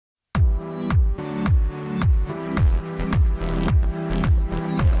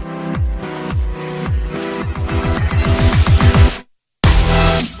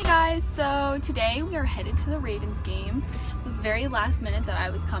headed to the Ravens game. It was very last minute that I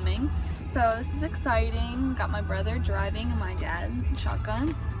was coming, so this is exciting. Got my brother driving and my dad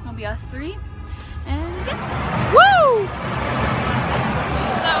shotgun. It'll be us three, and yeah. Woo!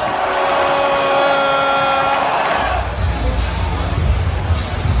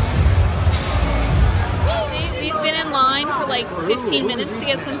 We've been in line for like 15 minutes to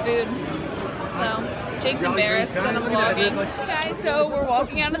get some food, so Jake's embarrassed that I'm vlogging. Hey guys, so we're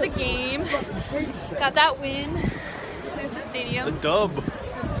walking out of the game. Got that win. There's the stadium. The dub.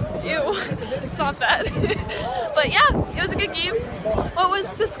 Ew, stop that. But yeah, it was a good game. What was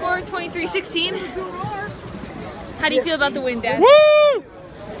the score? 23-16? How do you feel about the win, Dad? Woo!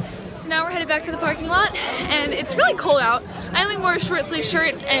 So now we're headed back to the parking lot, and it's really cold out. I only wore a short sleeve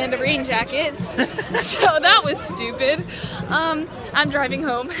shirt and a rain jacket, so that was stupid. I'm driving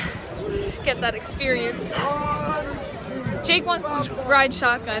home. Get that experience. Jake wants to ride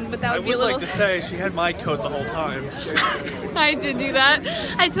shotgun, but that would be a little... I would like to say she had my coat the whole time. I did do that.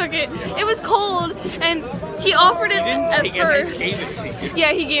 I took it. It was cold, and he offered it at first. He gave it to you.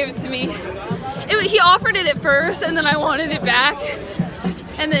 Yeah, he gave it to me. He offered it at first, and then I wanted it back,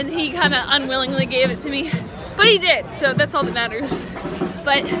 and then he kind of unwillingly gave it to me. But he did, so that's all that matters.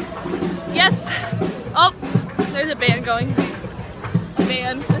 But yes. Oh, there's a band going.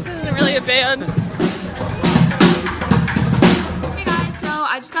 Band. This isn't really a band. Hey guys, so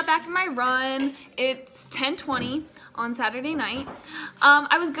I just got back from my run. It's 10:20 on Saturday night.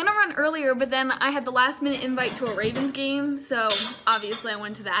 I was gonna run earlier, but then I had the last minute invite to a Ravens game, so obviously I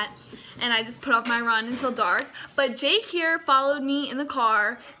went to that, and I just put off my run until dark. But Jake here followed me in the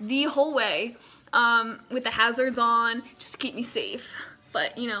car the whole way with the hazards on just to keep me safe.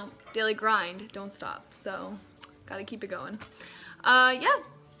 But you know, daily grind, don't stop, so gotta keep it going. Yeah,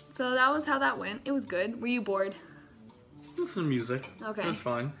 so that was how that went. It was good. Were you bored? Some music. Okay. That's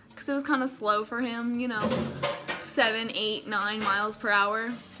fine. Because it was kind of slow for him, you know, 7, 8, 9 miles per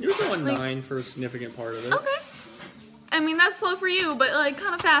hour. You were going like, 9 for a significant part of it. Okay. I mean, that's slow for you, but like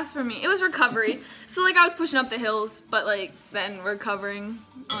kind of fast for me. It was recovery. So like I was pushing up the hills, but like then recovering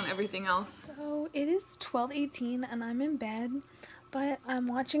on everything else. So it is 12:18 and I'm in bed. But I'm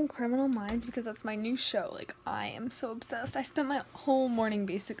watching Criminal Minds because that's my new show. Like, I am so obsessed. I spent my whole morning,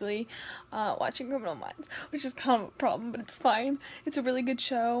 basically, watching Criminal Minds, which is kind of a problem, but it's fine. It's a really good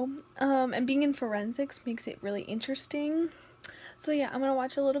show, and being in forensics makes it really interesting. So yeah, I'm gonna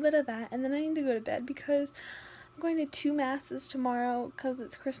watch a little bit of that, and then I need to go to bed because I'm going to 2 masses tomorrow because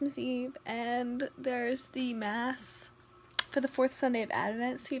it's Christmas Eve, and there's the mass for the 4th Sunday of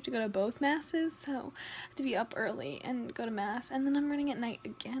Advent, so you have to go to both masses, so I have to be up early and go to mass, and then I'm running at night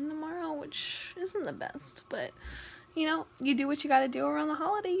again tomorrow, which isn't the best, but, you know, you do what you gotta do around the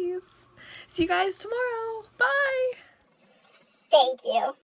holidays. See you guys tomorrow. Bye! Thank you.